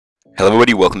Hello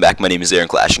everybody, welcome back. My name is Aaron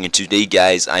Clashing, and today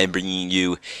guys I am bringing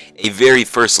you a very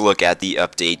first look at the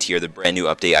update here, the brand new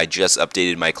update. I just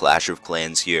updated my Clash of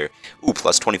Clans here. Ooh,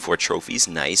 plus 24 trophies,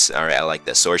 nice. Alright, I like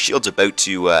this. So our shield's about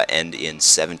to end in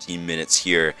 17 minutes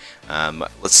here.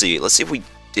 Let's see if we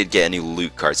did get any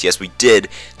loot cards. Yes, we did.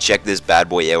 Check this bad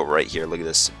boy out right here. Look at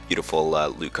this beautiful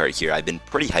loot card here. I've been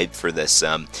pretty hyped for this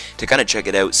to kind of check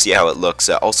it out, see how it looks.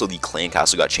 Also, the clan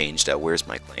castle got changed. Where's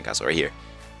my clan castle? Right here.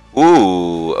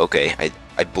 Ooh, okay,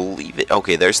 I believe it.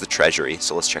 Okay, there's the treasury,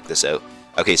 so let's check this out.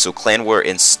 Okay, so clan war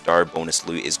and star bonus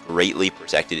loot is greatly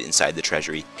protected inside the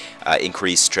treasury.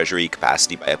 Increase treasury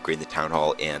capacity by upgrading the town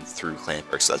hall and through clan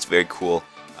perks, so that's very cool.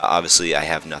 Obviously, I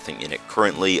have nothing in it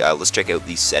currently. Let's check out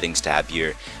the settings tab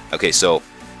here. Okay, so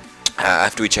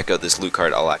after we check out this loot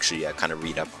card, I'll actually kind of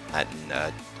read up on that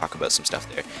and talk about some stuff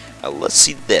there. Let's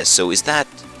see this. So is that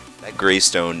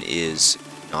gravestone is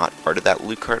not part of that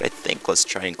loot card, I think. Let's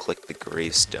try and click the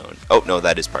gravestone. Oh, no,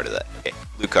 that is part of that. Okay,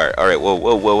 loot card. Alright,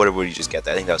 whoa, what did we just get?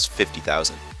 I think that was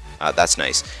 50,000. That's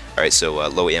nice. Alright, so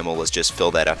low ammo, let's just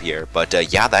fill that up here. But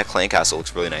yeah, that clan castle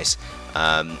looks really nice.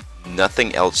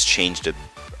 Nothing else changed.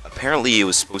 Apparently it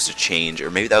was supposed to change, or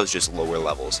maybe that was just lower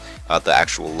levels, the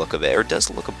actual look of it, or it does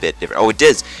look a bit different. Oh, it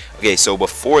does! Okay, so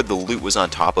before the loot was on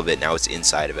top of it, now it's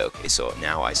inside of it. Okay, so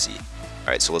now I see.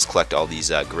 Alright, so let's collect all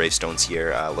these gravestones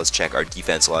here. Let's check our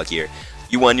defense log here.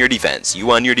 You won your defense. You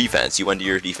won your defense. You won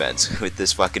your defense with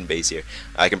this fucking base here.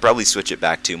 I can probably switch it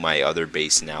back to my other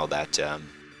base now that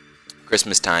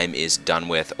Christmas time is done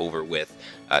with, over with.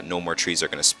 No more trees are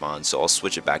going to spawn, so I'll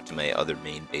switch it back to my other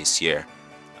main base here.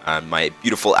 My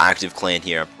beautiful active clan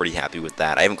here, I'm pretty happy with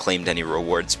that. I haven't claimed any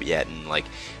rewards yet in like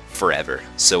forever.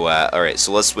 So alright,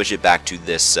 so let's switch it back to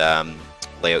this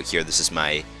layout here. This is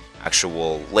my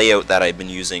actual layout that I've been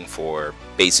using for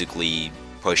basically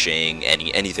pushing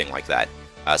anything like that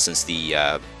since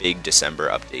the big December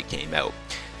update came out.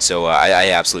 So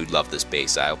I absolutely love this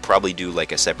base. I'll probably do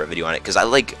like a separate video on it because I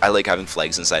like having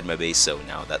flags inside my base. So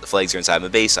now that the flags are inside my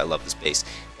base, I love this base.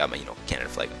 Got my Canada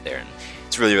flag up there, and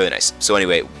it's really nice. So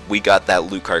anyway, we got that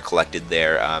loot card collected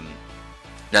there.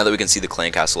 Now that we can see the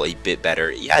clan castle a bit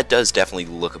better, yeah, it does definitely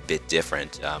look a bit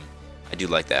different. I do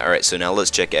like that. Alright, so now let's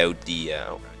check out the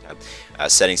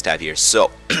settings tab here.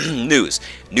 So, news,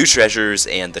 new treasures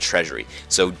and the treasury.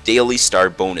 So, daily star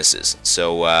bonuses.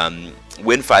 So,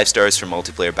 win 5 stars from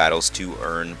multiplayer battles to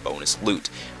earn bonus loot.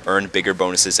 Earn bigger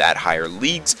bonuses at higher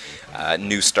leagues.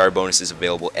 New star bonuses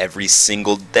available every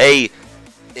single day.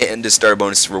 And the star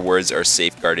bonus rewards are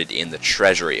safeguarded in the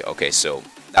treasury. Okay, so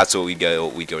that's what we go.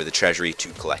 We go to the treasury to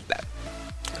collect that.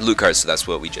 Loot cards, so that's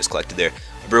what we just collected there.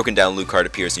 A broken down loot card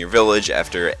appears in your village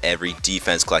after every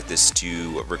defense. Collect this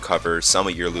to recover some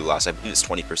of your loot loss. I believe it's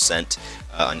 20%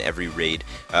 on every raid.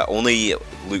 Only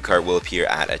loot card will appear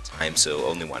at a time, so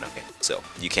only one. Okay, so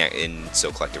you can't,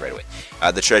 so collect it right away.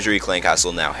 The treasury, clan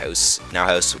castle, now house,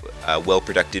 well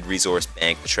protected resource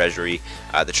bank. The treasury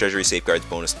safeguards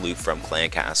bonus loot from clan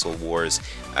castle wars,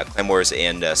 clan wars,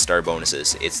 and star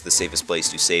bonuses. It's the safest place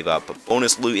to save up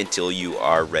bonus loot until you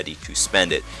are ready to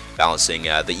spend it. Balancing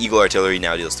the eagle artillery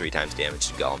now deals 3 times damage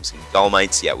to golems and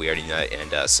golemites. Yeah, we already know that.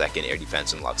 And second, air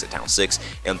defense unlocks at Town 6,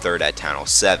 and third at Town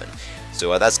 7.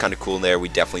 So that's kind of cool there. We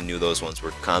definitely knew those ones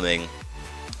were coming.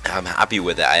 I'm happy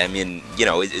with it. I mean,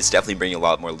 it's definitely bringing a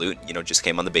lot more loot. Just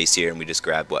came on the base here and we just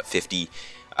grabbed what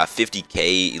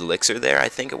 50k elixir there, I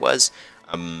think it was.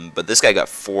 But this guy got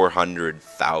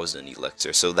 400,000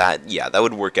 elixir. So that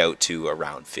would work out to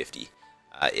around 50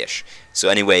 ish. So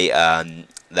anyway,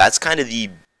 that's kind of the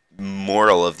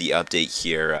moral of the update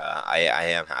here. I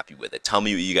am happy with it. Tell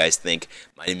me what you guys think.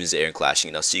 My name is Aaron Clashing,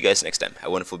 and I'll see you guys next time. Have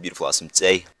a wonderful, beautiful, awesome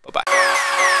day. Bye bye.